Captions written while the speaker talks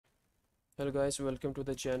Hello guys, welcome to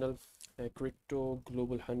the channel Crypto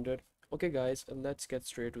Global 100. Okay guys, let's get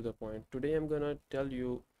straight to the point. Today I'm gonna tell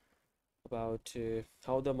you about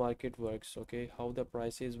how the market works, okay, how the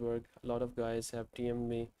prices work. A lot of guys have TM'd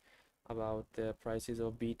me about the prices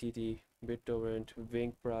of BTT, BitTorrent,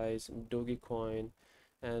 Wing Price, Dogecoin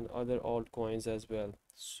and other altcoins as well.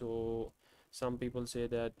 So some people say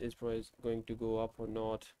that is price going to go up or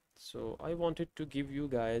not. So I wanted to give you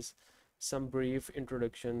guys some brief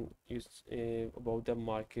introduction about the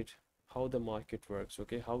market, how the market works,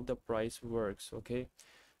 okay, how the price works, okay.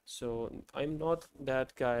 So I'm not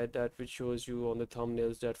that guy that which shows you on the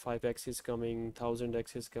thumbnails that 5x is coming,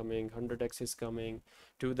 1000x is coming, 100x is coming,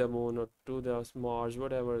 to the moon or to the Mars,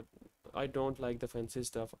 whatever. I don't like the fancy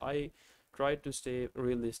stuff. I try to stay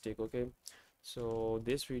realistic, okay. So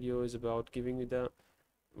this video is about giving you the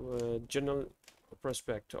general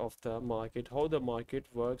prospect of the market, how the market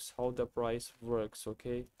works, how the price works,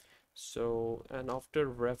 okay. So and after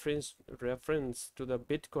reference to the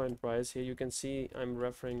Bitcoin price, here you can see I'm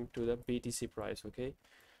referring to the BTC price, okay.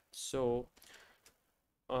 So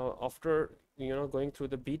after going through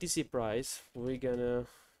the BTC price, we're gonna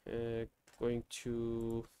going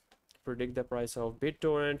to predict the price of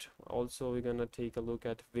BitTorrent. Also we're gonna take a look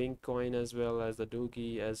at Wing Coin as well as the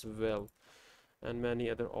Doge as well, and many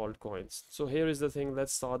other altcoins. So here is the thing,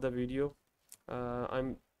 let's start the video.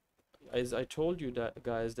 As I told you that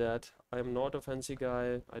guys, that I'm not a fancy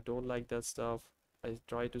guy, I don't like that stuff. I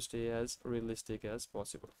try to stay as realistic as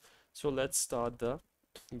possible. So let's start the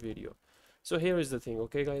video. So here is the thing,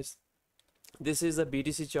 okay guys, this is a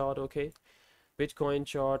BTC chart, okay, Bitcoin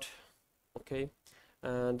chart, okay,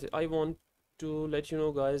 and I want to let you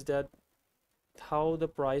know guys that how the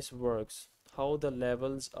price works, how the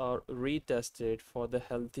levels are retested for the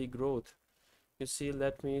healthy growth. You see,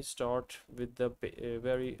 let me start with the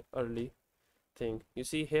very early thing. You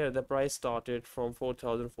see here the price started from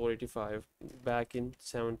 4,485 back in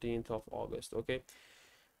 17th of August, okay.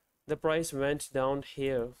 The price went down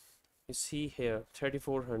here, you see here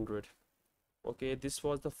 3,400, okay. This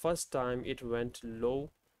was the first time it went low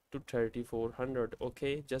to 3,400,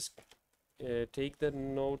 okay. Just take the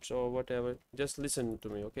notes or whatever, just listen to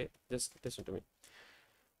me, okay, just listen to me.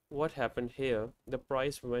 What happened here, the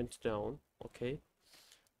price went down, okay.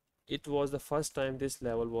 It was the first time this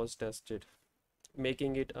level was tested,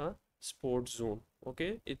 making it a support zone,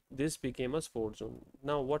 okay. This became a support zone.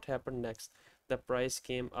 Now what happened next, the price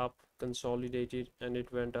came up, consolidated, and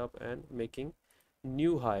it went up and making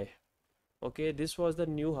new high, okay. This was the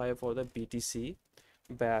new high for the BTC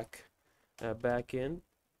back in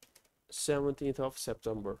 17th of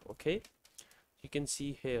September, okay. You can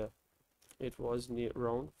see here it was near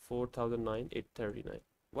around 4,939.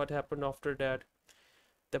 What happened after that,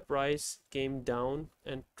 the price came down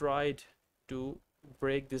and tried to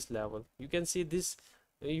break this level. You can see this,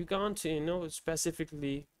 you can't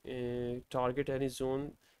specifically target any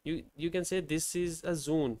zone. You can say this is a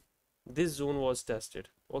zone, this zone was tested,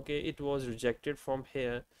 okay. It was rejected from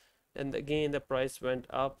here, and again the price went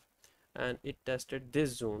up and it tested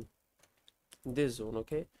this zone,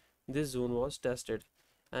 okay. This zone was tested,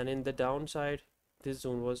 and in the downside this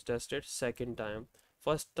zone was tested second time.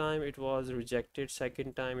 First time it was rejected,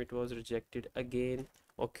 second time it was rejected again,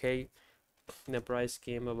 okay. The price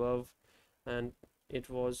came above and it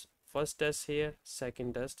was first test here,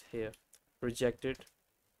 second test here, rejected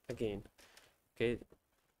again, okay.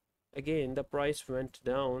 Again the price went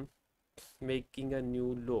down, making a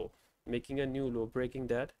new low, breaking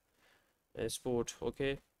that support,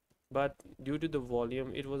 okay. But due to the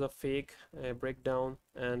volume, it was a fake breakdown,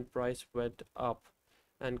 and price went up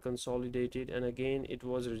and consolidated, and again it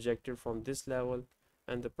was rejected from this level,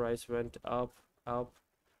 and the price went up.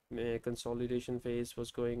 Consolidation phase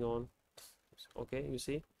was going on, okay, you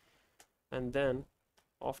see. And then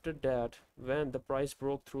after that, when the price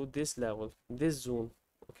broke through this level, this zone,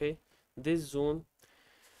 okay, this zone,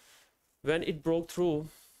 when it broke through,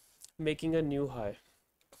 making a new high,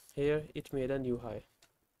 here it made a new high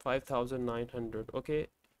 5,900, okay.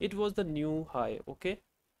 It was the new high, okay.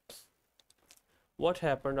 What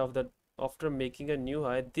happened after making a new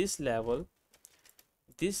high, this level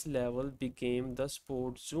became the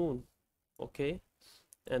support zone, okay,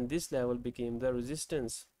 and this level became the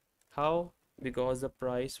resistance. How? Because the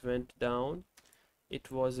price went down, it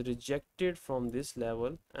was rejected from this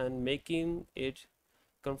level, and making it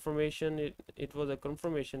confirmation, it was a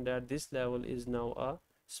confirmation that this level is now a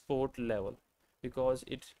support level, because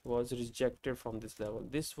it was rejected from this level.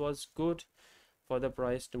 This was good for the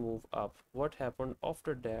price to move up. What happened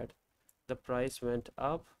after that, the price went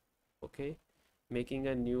up, okay, making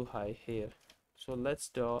a new high here. So let's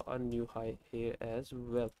draw a new high here as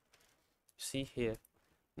well. See here,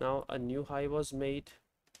 now a new high was made.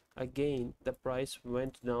 Again the price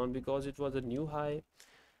went down because it was a new high.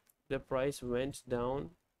 The price went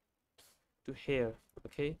down to here,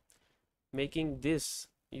 okay, making this,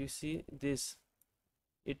 you see this,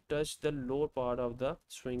 it touched the lower part of the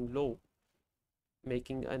swing low,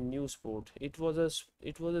 making a new support. It was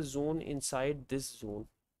a zone inside this zone,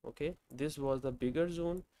 okay. This was the bigger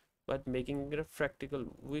zone, but making it a fractal,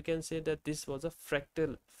 we can say that this was a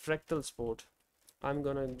fractal support. I'm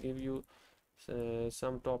gonna give you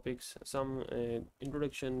some topics, some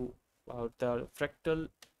introduction about the fractal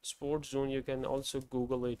support zone. You can also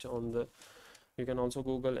google it on the, you can also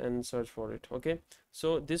google and search for it, okay.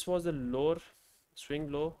 So this was the lower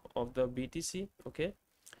swing low of the BTC, okay,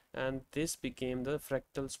 and this became the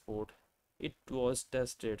fractal support. It was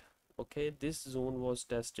tested, okay, this zone was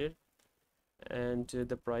tested, and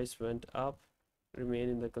the price went up, remain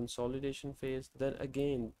in the consolidation phase. Then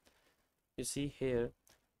again, you see here,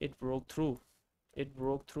 it broke through, it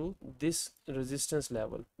broke through this resistance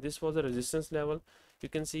level. This was a resistance level. You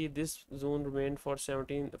can see this zone remained for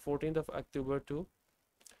 14th of October to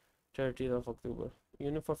 30th of October.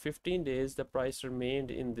 You know, for 15 days the price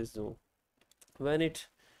remained in this zone. When it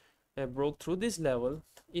broke through this level,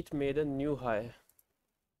 it made a new high.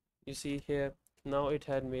 You see here, now it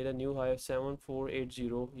had made a new high of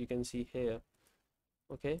 7480. You can see here,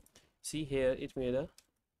 okay. See here, it made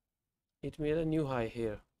a new high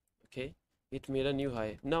here, okay. It made a new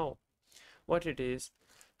high. Now what it is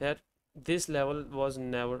that this level was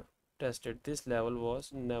never tested. This level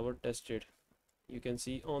was never tested. You can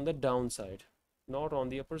see on the downside, not on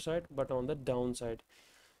the upper side but on the downside.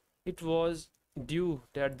 It was due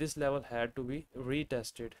that this level had to be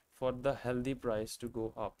retested for the healthy price to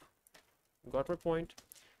go up. Got my point?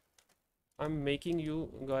 I'm making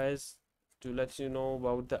you guys to let you know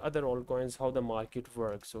about the other altcoins, how the market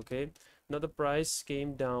works, okay. Now the price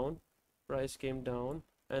came down,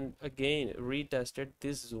 and again retested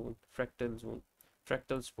this zone,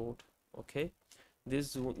 fractal support, okay.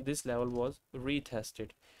 This zone, this level was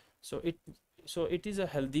retested. So it is a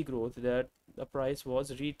healthy growth that the price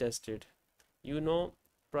was retested. You know,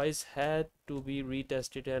 price had to be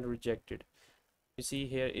retested and rejected. You see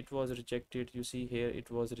here, it was rejected. You see here,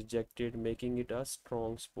 it was rejected, making it a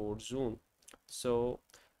strong support zone. So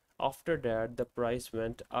after that the price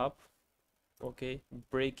went up, okay,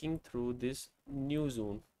 breaking through this new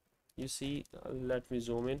zone. You see, let me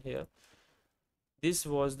zoom in here. This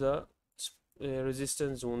was the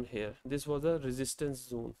resistance zone here. This was a resistance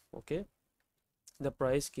zone, okay. The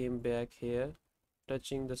price came back here,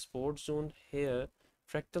 touching the support zone here,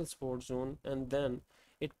 fractal support zone, and then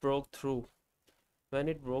it broke through. When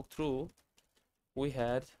it broke through, we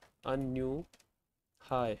had a new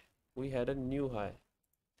high.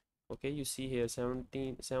 Okay, you see here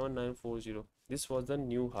 7940. This was the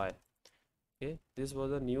new high, okay. This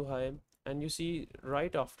was a new high, and you see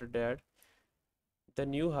right after that the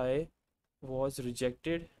new high was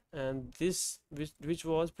rejected, and this which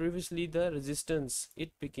was previously the resistance,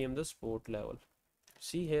 it became the support level.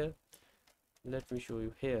 See here, let me show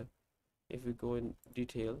you here. If we go in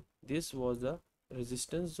detail, this was the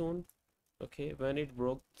resistance zone, okay. When it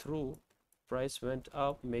broke through, price went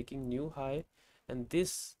up, making new high, and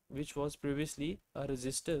this which was previously a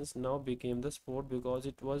resistance now became the support because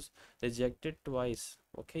it was rejected twice,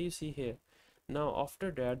 okay. You see here, now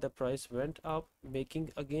after that the price went up,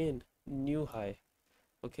 making again new high,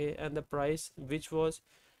 okay. And the price which was,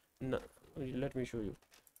 let me show you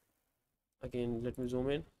again, let me zoom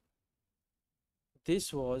in.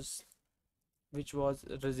 This was which was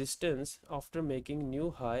resistance, after making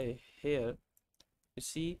new high here, you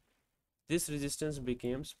see this resistance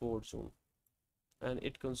became support zone, and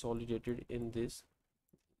it consolidated in this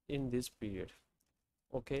period,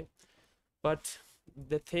 okay. But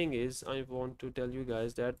the thing is, I want to tell you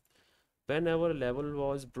guys that whenever level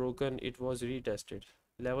was broken, it was retested.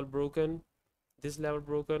 Level broken, this level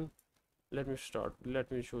broken, let me show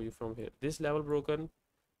you from here. This level broken,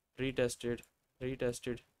 retested,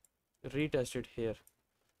 retested here.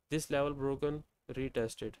 This level broken,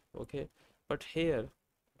 retested, okay. But here,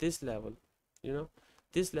 this level, you know,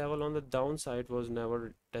 this level on the downside was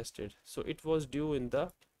never tested, so it was due in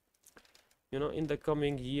the, you know, in the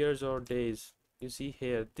coming years or days. You see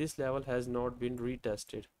here, this level has not been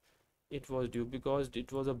retested. It was due because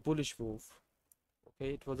it was a bullish move,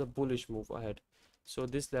 okay. It was a bullish move ahead, so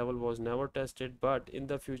this level was never tested, but in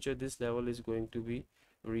the future this level is going to be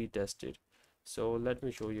retested. So let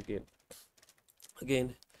me show you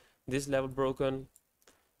again, this level broken,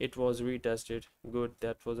 it was retested, good,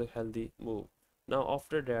 that was a healthy move. Now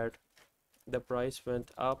after that the price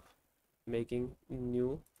went up, making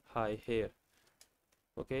new high here,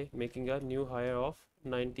 okay, making a new high of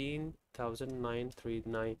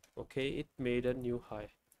 19,939. okay, it made a new high.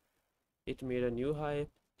 It made a new high,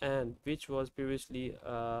 and which was previously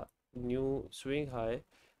a new swing high,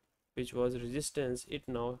 which was resistance, it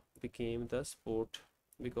now became the support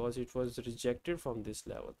because it was rejected from this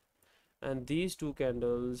level. And these two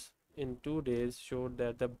candles in 2 days showed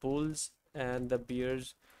that the bulls and the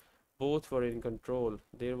bears both were in control.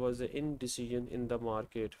 There was an indecision in the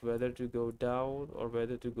market whether to go down or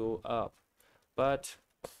whether to go up. But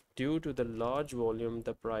due to the large volume,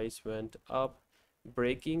 the price went up,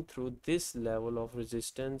 breaking through this level of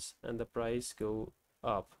resistance, and the price go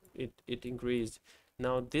up. It increased.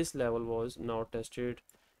 Now this level was not tested.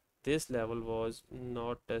 This level was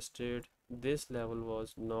not tested. This level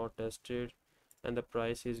was not tested, and the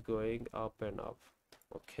price is going up and up.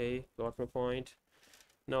 Okay, got my point.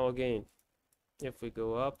 Now again, if we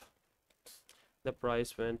go up, the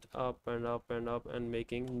price went up and up and up and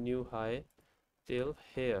making new high till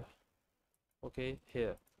here. Okay,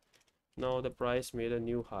 here. Now the price made a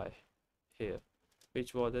new high here,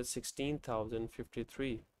 which was at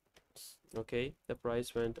 16,053. okay, the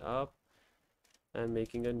price went up and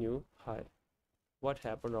making a new high. What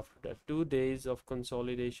happened after that? 2 days of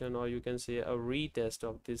consolidation, or you can say a retest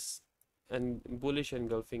of this and bullish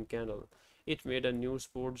engulfing candle. It made a new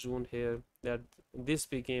support zone here, that this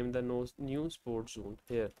became the new support zone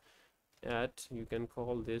here at, you can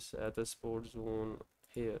call this at the support zone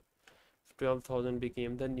here. 12,000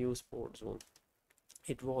 became the new support zone.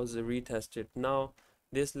 It was retested. Now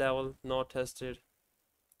this level not tested,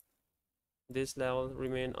 this level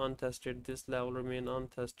remain untested, this level remain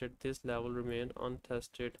untested, this level remain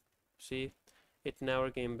untested. See, it never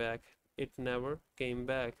came back, it never came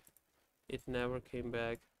back, it never came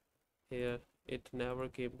back here, it never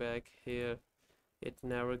came back here, it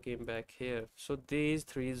never came back here. So these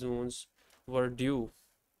three zones were due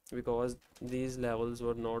because these levels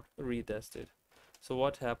were not retested. So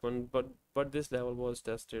what happened? But this level was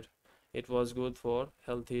tested. It was good for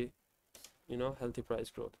healthy, healthy price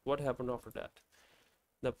growth. What happened after that?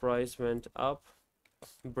 The price went up,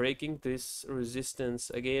 breaking this resistance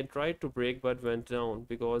again, tried to break but went down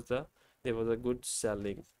because there was a good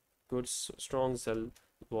selling, good strong sell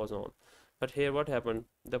was on. But here what happened?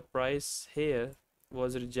 The price here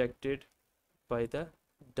was rejected by the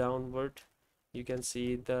downward, you can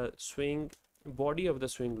see the swing body of the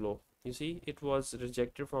swing low. You see, it was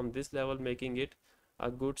rejected from this level, making it a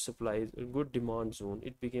good supply, a good demand zone.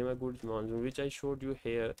 It became a good demand zone, which I showed you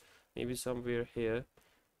here, maybe somewhere here,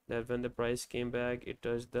 that when the price came back, it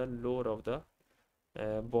touched the lower of the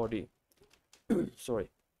body. Sorry.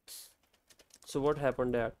 So what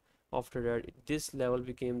happened there? After that, this level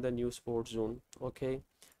became the new support zone. Okay,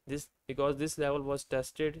 this, because this level was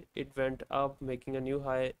tested, it went up, making a new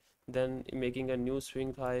high, then making a new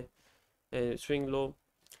swing high, swing low,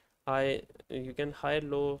 high, you can high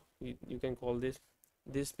low, you can call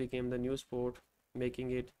this became the new support,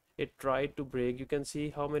 making it tried to break. You can see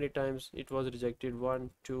how many times it was rejected.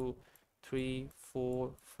 1 2 3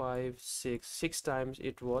 4 5 6 times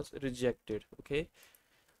it was rejected. Okay,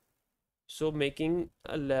 so making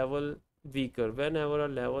a level weaker. Whenever a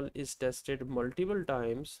level is tested multiple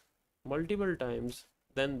times,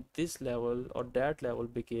 then this level or that level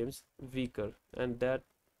becomes weaker, and that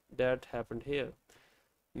happened here,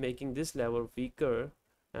 making this level weaker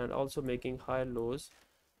and also making high lows.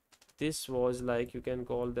 This was like, you can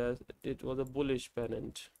call that, it was a bullish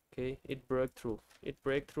pennant. Okay, it broke through, it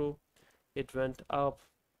went up,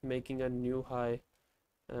 making a new high,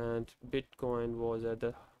 and Bitcoin was at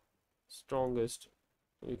the strongest,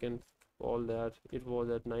 you can call that, it was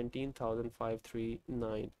at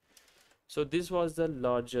 19,539. so this was the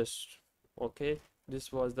largest, okay,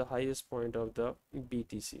 this was the highest point of the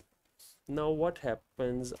BTC. Now what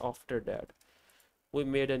happens after that? We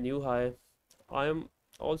made a new high. I am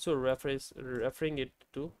also referring it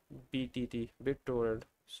to BTT, BitTorrent.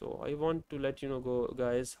 So I want to let you know,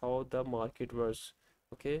 guys, how the market works.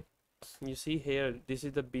 Okay, you see here, this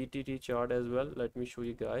is the BTT chart as well. Let me show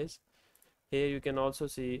you guys. Here you can also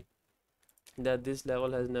see that this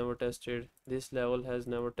level has never tested, this level has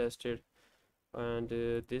never tested, and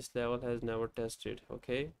this level has never tested.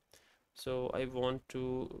 Okay, so I want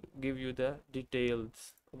to give you the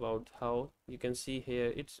details about how you can see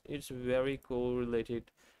here. It's very correlated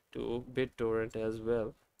to BitTorrent as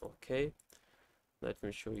well. Okay, let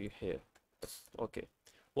me show you here. Okay,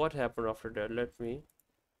 what happened after that? Let me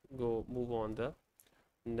move on the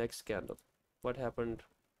next candle. What happened?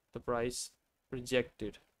 The price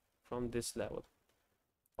rejected from this level.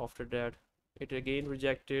 After that, it again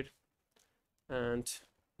rejected, and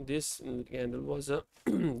this candle was a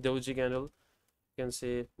doji candle, You can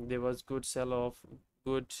say there was good sell off,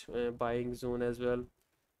 good buying zone as well.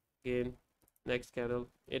 Again, next candle,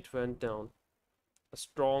 it went down. A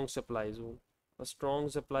strong supply zone. A strong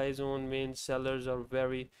supply zone means sellers are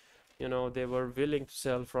very, they were willing to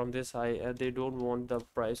sell from this high and they don't want the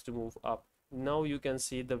price to move up. Now you can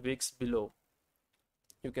see the wicks below.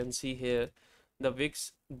 You can see here the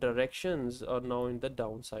wicks directions are now in the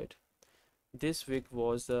downside. This wick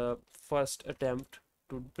was the first attempt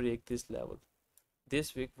to break this level.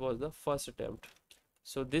 This wick was the first attempt.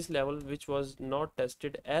 So this level, which was not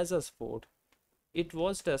tested as a support, it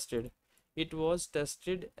was tested. It was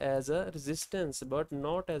tested as a resistance but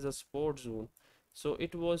not as a support zone. So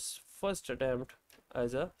it was first attempt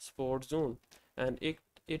as a support zone, and it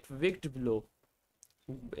wicked below,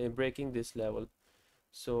 breaking this level.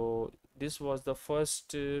 So this was the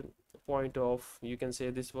first point of, you can say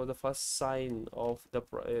this was the first sign of the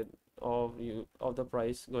of the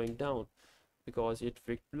price going down, because it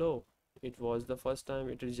wicked below. It was the first time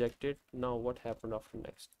it rejected. Now what happened after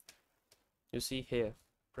next? You see here,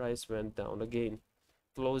 price went down again,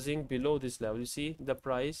 closing below this level. You see the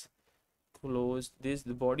price closed this,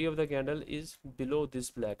 the body of the candle is below this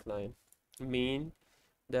black line, mean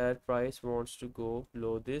that price wants to go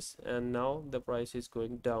below this, and now the price is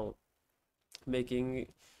going down, making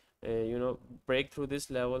break through this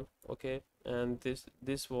level. Okay, and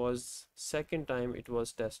this was second time it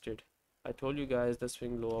was tested. I told you guys the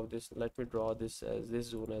swing low of this. Let me draw this as this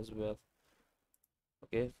zone as well.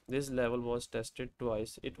 Okay, this level was tested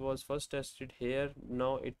twice. It was first tested here,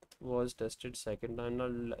 now it was tested second time.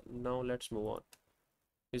 Now let's move on.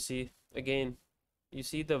 You see again, you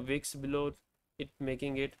see the wicks below it,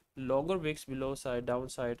 making it longer wicks below side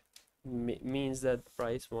downside, means that the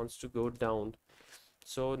price wants to go down.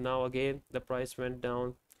 So now again the price went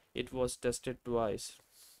down. It was tested twice.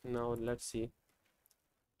 Now let's see.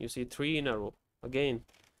 You see 3 in a row. Again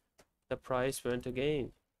the price went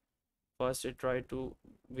again. First it tried to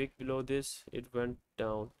wick below this, it went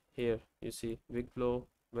down. Here you see wick below,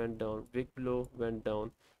 went down, wick below, went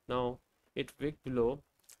down. Now it wick below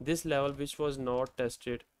this level, which was not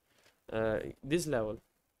tested, this level.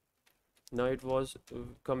 Now it was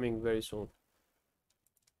coming very soon.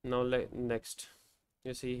 Now next,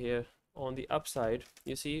 you see here on the upside,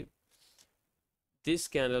 you see this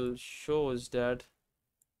candle shows that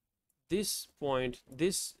this point,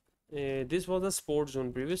 this was a support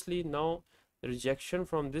zone previously. Now rejection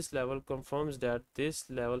from this level confirms that this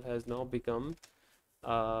level has now become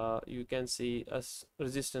you can see a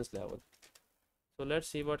resistance level. So let's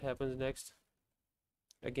see what happens next.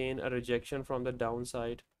 Again a rejection from the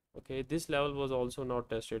downside. Okay, this level was also not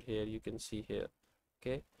tested here, you can see here.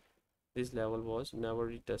 Okay, this level was never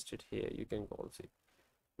retested here, you can all see.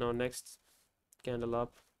 Now next candle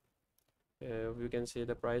up, you can see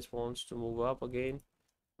the price wants to move up again.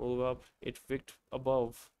 Move up, it wicked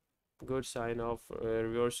above, good sign of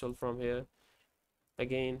reversal from here.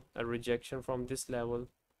 Again a rejection from this level,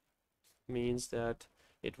 means that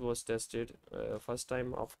it was tested first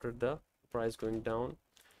time after the price going down.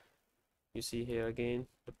 You see here again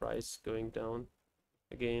the price going down.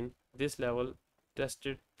 Again this level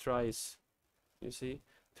tested thrice, you see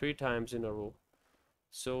 3 times in a row.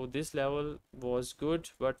 So this level was good,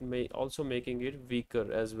 but may also making it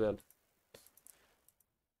weaker as well.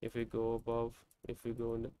 If we go above, if we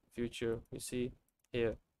go in the future, you see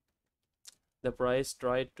here the price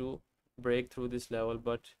tried to break through this level,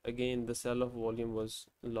 but again the sell off volume was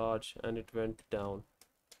large and it went down.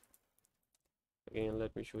 Again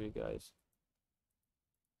let me show you guys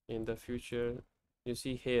in the future. You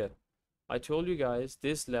see here, I told you guys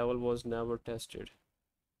this level was never tested.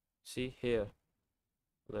 See here,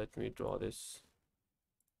 let me draw this.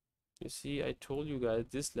 You see I told you guys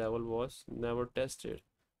this level was never tested,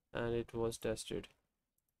 and it was tested.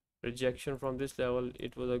 Rejection from this level,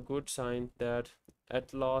 it was a good sign that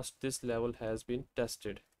at last this level has been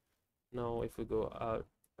tested. Now if we go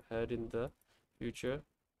ahead in the future,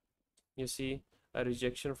 you see a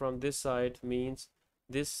rejection from this side, means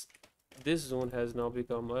this zone has now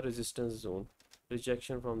become a resistance zone.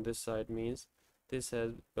 Rejection from this side means this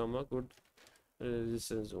has become a good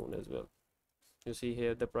resistance zone as well. You see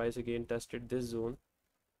here the price again tested this zone.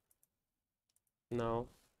 Now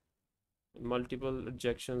multiple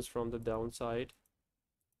rejections from the downside.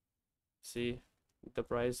 See the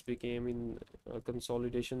price became in a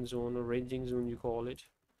consolidation zone or ranging zone, you call it.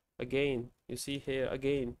 Again you see here,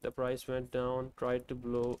 again the price went down, tried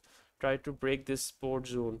to break this support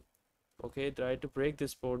zone. Okay, tried to break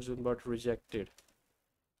this support zone but rejected.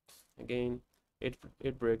 Again it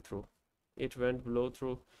break through, it went below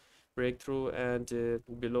through, breakthrough, and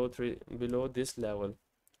below this level.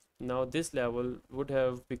 Now this level would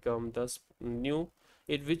have become the new,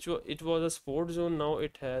 it was a support zone, now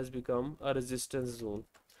it has become a resistance zone.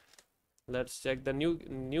 Let's check. The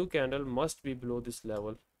new candle must be below this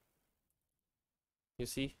level. You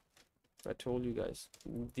see, I told you guys,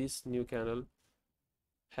 this new candle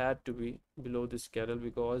had to be below this candle,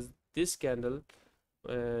 because this candle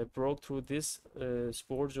broke through this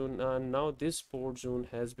support zone, and now this support zone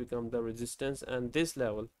has become the resistance. And this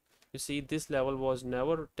level, you see, this level was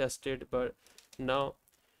never tested, but now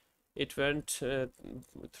it went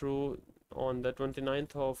through on the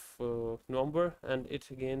 29th of November, and it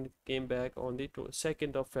again came back on the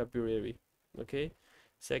 2nd of February. Okay,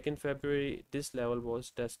 2nd February, this level was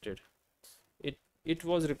tested. It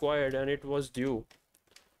was required and it was due.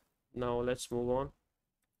 Now let's move on.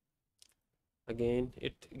 Again,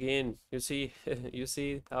 you see, you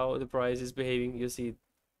see how the price is behaving. You see,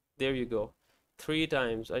 there you go, 3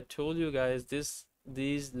 times. I told you guys,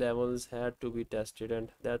 these levels had to be tested, and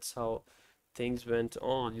that's how things went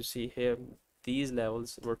on. You see here, these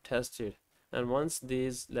levels were tested, and once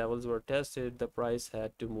these levels were tested, the price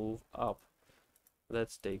had to move up.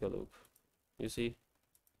 Let's take a look. You see,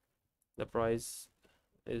 the price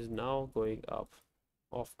is now going up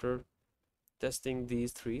after testing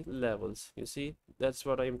these 3 levels. You see, that's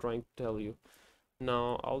what I'm trying to tell you.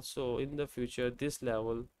 Now also in the future, this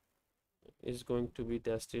level is going to be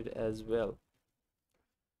tested as well.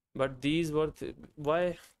 But these were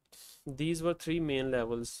why these were 3 main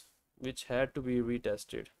levels which had to be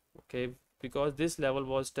retested. Okay, because this level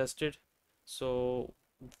was tested, so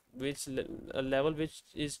a level which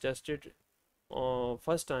is tested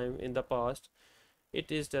first time in the past,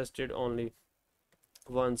 it is tested only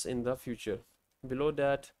once in the future. Below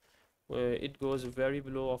that, it goes very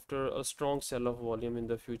below after a strong sell off volume in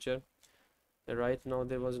the future. Right now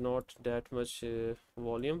there was not that much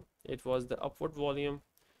volume. It was the upward volume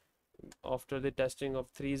after the testing of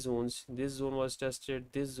 3 zones. This zone was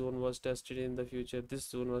tested, this zone was tested in the future, this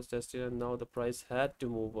zone was tested, and now the price had to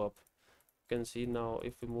move up. You can see now,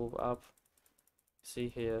 if we move up, see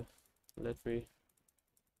here, let me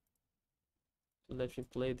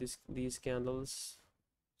play these candles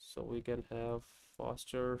so we can have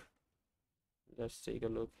faster. Let's take a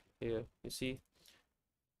look here. You see,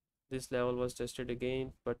 this level was tested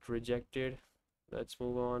again but rejected. Let's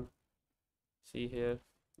move on. See here,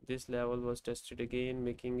 this level was tested again,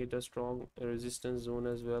 making it a strong resistance zone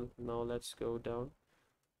as well. Now let's go down,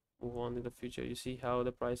 move on in the future. You see how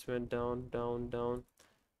the price went down, down, down.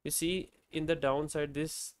 You see in the downside,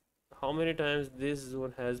 this, how many times this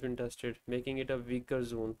zone has been tested, making it a weaker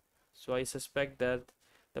zone. So I suspect that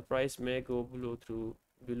the price may go below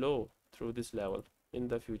through this level in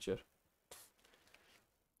the future.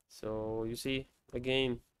 So you see,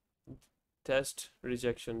 again, test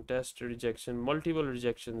rejection, multiple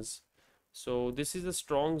rejections. So this is a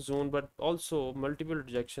strong zone, but also multiple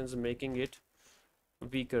rejections, making it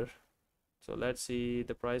weaker. So let's see,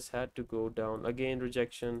 the price had to go down again,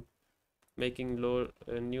 rejection, making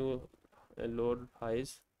new lower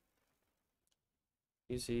highs.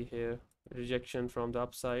 You see here, rejection from the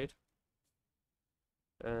upside,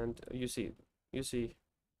 and you see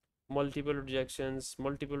multiple rejections,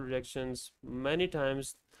 many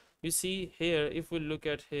times. You see here, if we look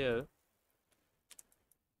at here,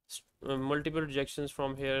 multiple rejections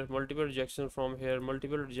from here, multiple rejections from here,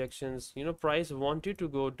 multiple rejections. You know, price wanted to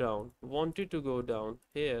go down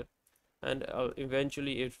here, and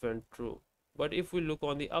eventually it went through. But if we look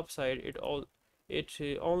on the upside, it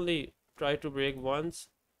only tried to break once,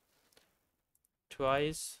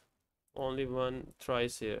 twice, only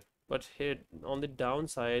thrice here. But here on the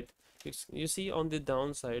downside, you see on the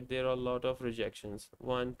downside there are a lot of rejections,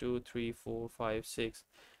 1 2 3 4 5 6,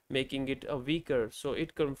 making it a weaker. So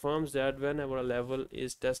it confirms that whenever a level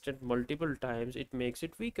is tested multiple times, it makes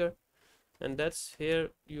it weaker, and that's here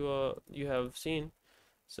you have seen.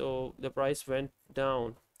 So the price went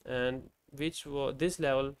down, and which was this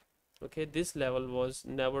level. Okay, this level was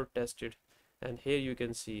never tested, and here you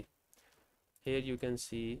can see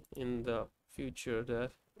in the future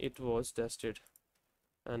that it was tested,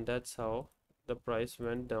 and that's how the price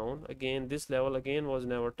went down. Again, this level again was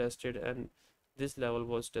never tested, and this level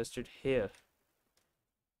was tested here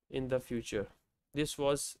in the future. This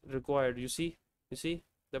was required. You see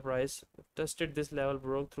the price tested this level,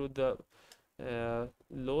 broke through the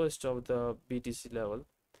lowest of the BTC level,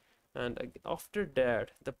 and after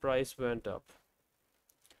that the price went up,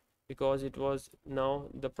 because it was now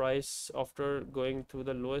the price after going to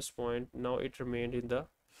the lowest point, now it remained in the,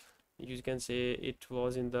 you can say it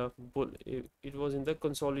was in the it was in the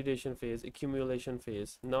consolidation phase, accumulation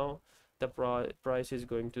phase. Now the price is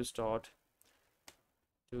going to start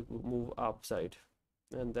to move upside,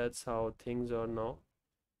 and that's how things are now.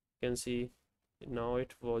 You can see now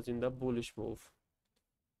it was in the bullish move.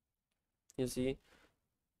 You see,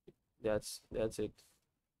 that's it,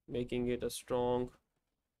 making it a strong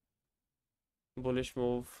bullish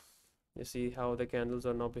move. You see how the candles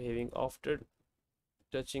are now behaving after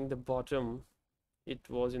touching the bottom. It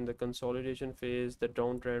was in the consolidation phase, the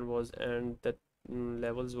downtrend was, and the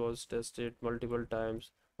levels was tested multiple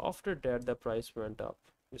times. After that the price went up.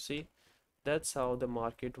 You see, that's how the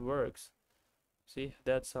market works. See,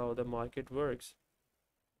 that's how the market works.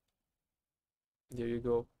 There you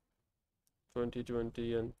go,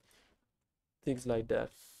 2020 and things like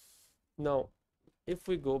that. Now if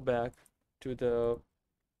we go back to the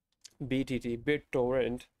BTT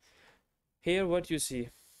BitTorrent, here what you see,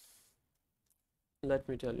 let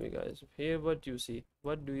me tell you guys, here what you see,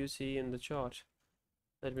 what do you see in the chart?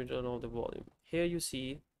 Let me turn on the volume. Here you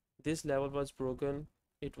see this level was broken,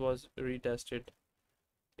 it was retested,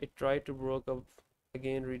 it tried to broke up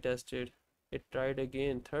again, retested, it tried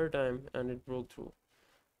again third time, and it broke through.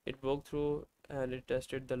 It broke through and it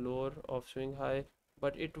tested the lower of swing high,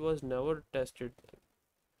 but it was never tested,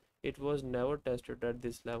 it was never tested at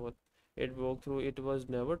this level. It broke through, it was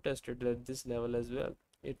never tested at this level as well.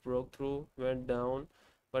 It broke through, went down,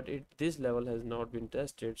 but this level has not been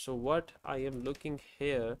tested. So what I am looking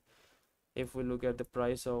here, if we look at the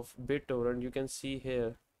price of BitTorrent, you can see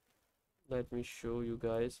here, let me show you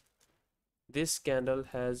guys, this candle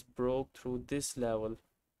has broke through this level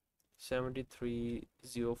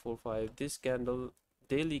 73045. This candle,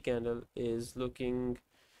 daily candle, is looking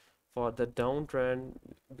for the downtrend,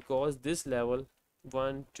 because this level,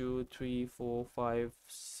 1 2 3 4 5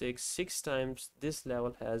 6 times this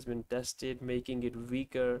level has been tested, making it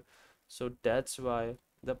weaker. So that's why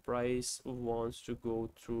the price wants to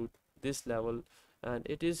go through this level, and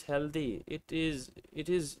it is healthy, it is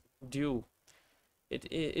due,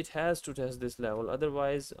 it has to test this level,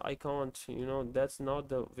 otherwise I can't, that's not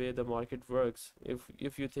the way the market works.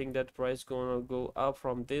 If you think that price gonna go up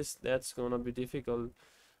from this, that's gonna be difficult,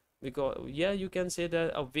 because yeah, you can say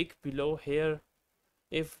that a wick below here,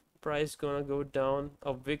 if price gonna go down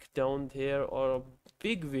a wick down here, or a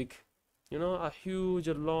big wick, a huge,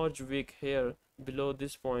 a large wick here below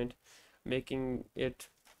this point, making it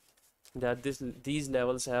that these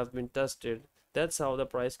levels have been tested, that's how the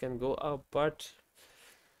price can go up. But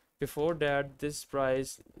before that, these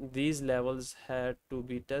levels had to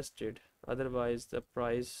be tested, otherwise the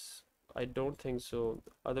price, I don't think so,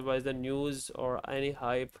 otherwise the news or any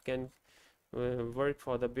hype can work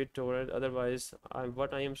for the BitTorrent. Otherwise,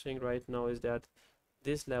 what I am saying right now is that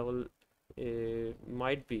this level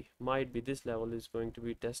might be this level is going to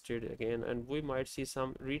be tested again, and we might see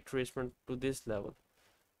some retracement to this level.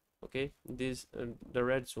 Okay, this the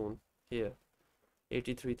red zone here,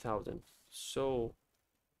 83,000. So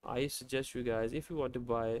I suggest you guys, if you want to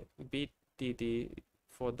buy BTT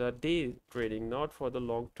for the day trading, not for the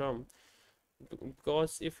long term,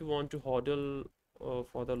 because if you want to hodl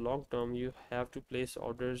for the long term, you have to place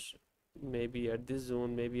orders maybe at this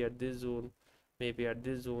zone, maybe at this zone, maybe at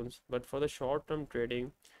these zones. But for the short term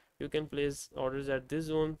trading, you can place orders at this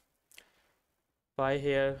zone, buy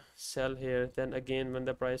here, sell here, then again when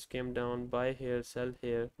the price came down, buy here, sell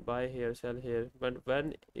here, buy here, sell here. But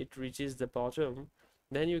when it reaches the bottom,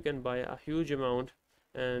 then you can buy a huge amount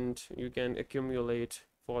and you can accumulate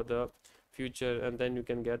for the future, and then you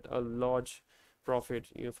can get a large profit,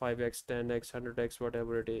 5x, 10x, 100x,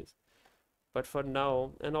 whatever it is. But for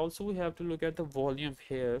now, and also we have to look at the volume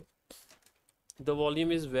here. The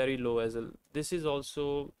volume is very low as well. This is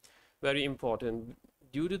also very important.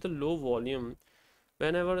 Due to the low volume,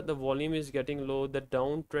 whenever the volume is getting low, the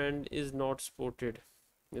downtrend is not supported.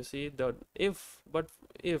 You see that if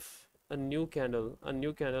a new candle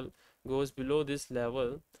goes below this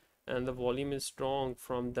level and the volume is strong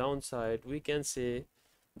from downside, we can say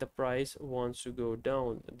the price wants to go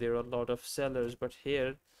down. There are a lot of sellers, but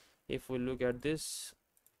here if we look at this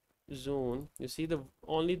zone, you see the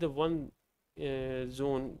only the one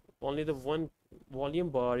zone, only the one volume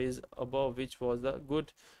bar is above, which was the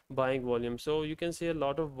good buying volume. So you can say a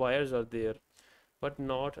lot of buyers are there, but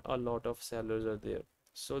not a lot of sellers are there.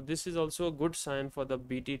 So this is also a good sign for the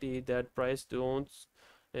BTT, that price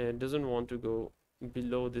doesn't want to go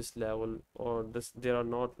below this level, or there are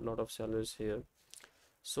not a lot of sellers here.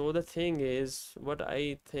 So the thing is, what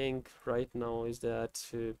I think right now is that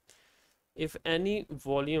if any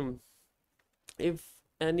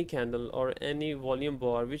candle or any volume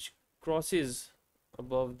bar which crosses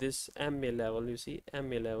above this MA level, you see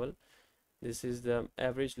MA level, this is the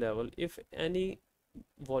average level, if any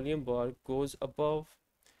volume bar goes above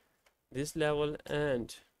this level,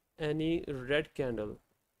 and any red candle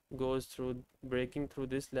goes through, breaking through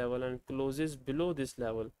this level and closes below this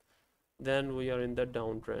level, then we are in the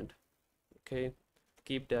downtrend. Okay,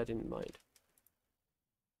 keep that in mind.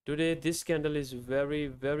 Today this candle is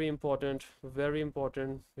very important,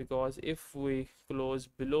 because if we close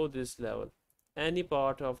below this level, any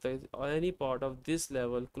part of this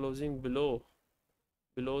level closing below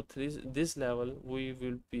this level, we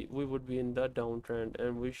would be in the downtrend,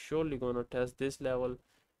 and we surely gonna test this level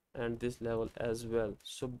and this level as well.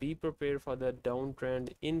 So be prepared for the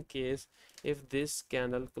downtrend in case if this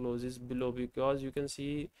candle closes below, because you can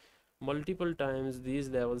see multiple times these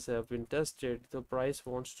levels have been tested, the price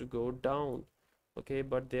wants to go down. Okay,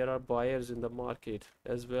 but there are buyers in the market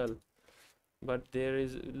as well, but there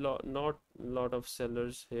is not lot of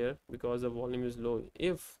sellers here because the volume is low.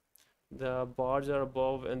 If the bars are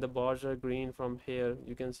above and the bars are green from here,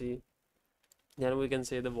 you can see, then we can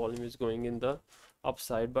say the volume is going in the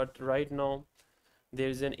upside. But right now there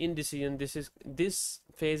is an indecision. This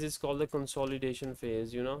phase is called the consolidation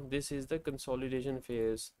phase. You know, this is the consolidation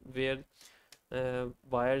phase where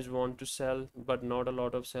buyers want to sell but not a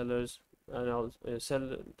lot of sellers, and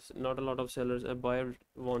also not a lot of sellers, a buyer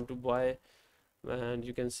want to buy, and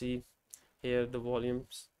you can see here the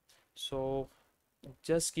volumes. So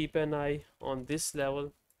just keep an eye on this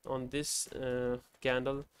level, on this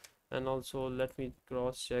candle, and also let me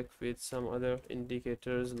cross check with some other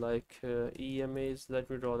indicators like EMAs. Let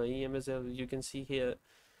me draw the EMAs. You can see here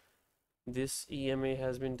this EMA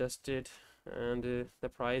has been tested, and the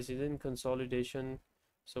price is in consolidation.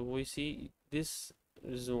 So we see this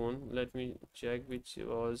zone. Let me check which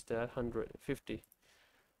was that 150.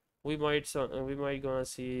 We might gonna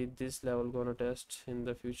see this level gonna test in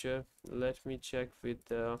the future. Let me check with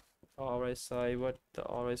the RSI, what the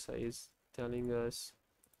RSI is telling us,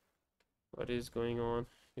 what is going on.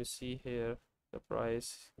 You see here the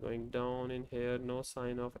price going down in here, no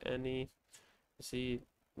sign of any, see,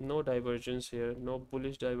 no divergence here, no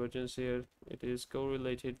bullish divergence here. It is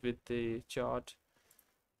correlated with the chart.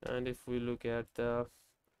 And if we look at the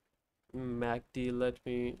MACD, let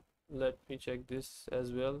me check this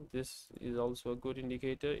as well. This is also a good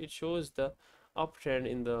indicator. It shows the uptrend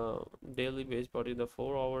in the daily base, but in the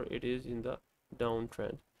 4 hour it is in the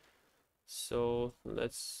downtrend. So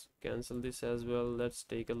let's cancel this as well. Let's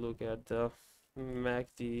take a look at the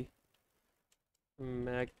MACD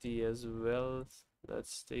as well.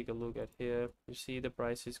 Let's take a look at here. You see the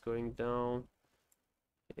price is going down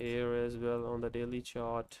here as well on the daily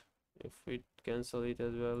chart. If we cancel it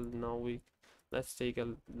as well, now let's take a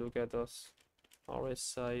look at this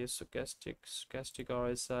RSI, stochastic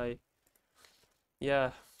RSI.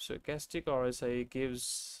 Yeah, stochastic RSI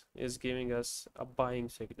is giving us a buying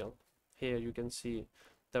signal. Here you can see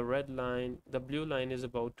the red line, the blue line is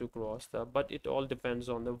about to cross but it all depends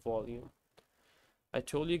on the volume. I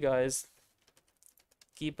told you guys,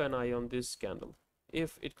 keep an eye on this candle.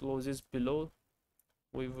 If it closes below,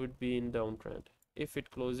 we would be in downtrend. If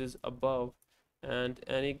it closes above, and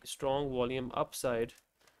any strong volume upside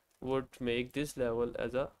would make this level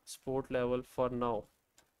as a support level for now.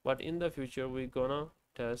 But in the future we're gonna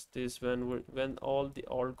test this when all the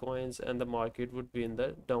altcoins and the market would be in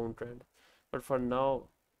the downtrend. But for now,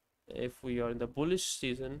 if we are in the bullish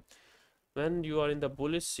season, when you are in the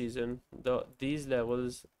bullish season, these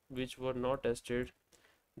levels which were not tested,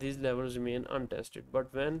 these levels remain untested.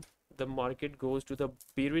 But when the market goes to the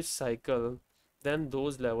bearish cycle, then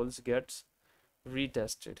those levels gets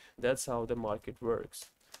retested. That's how the market works.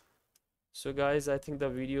 So guys, I think the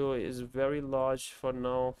video is very large for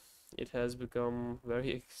now. It has become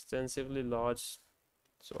very extensively large.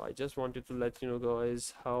 So I just wanted to let you know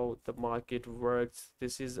guys how the market works.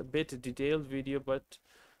 This is a bit detailed video, but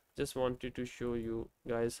just wanted to show you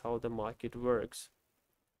guys how the market works.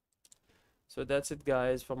 So that's it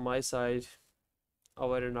guys from my side.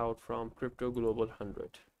 Over and out from Crypto Global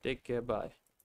 100. Take care, bye.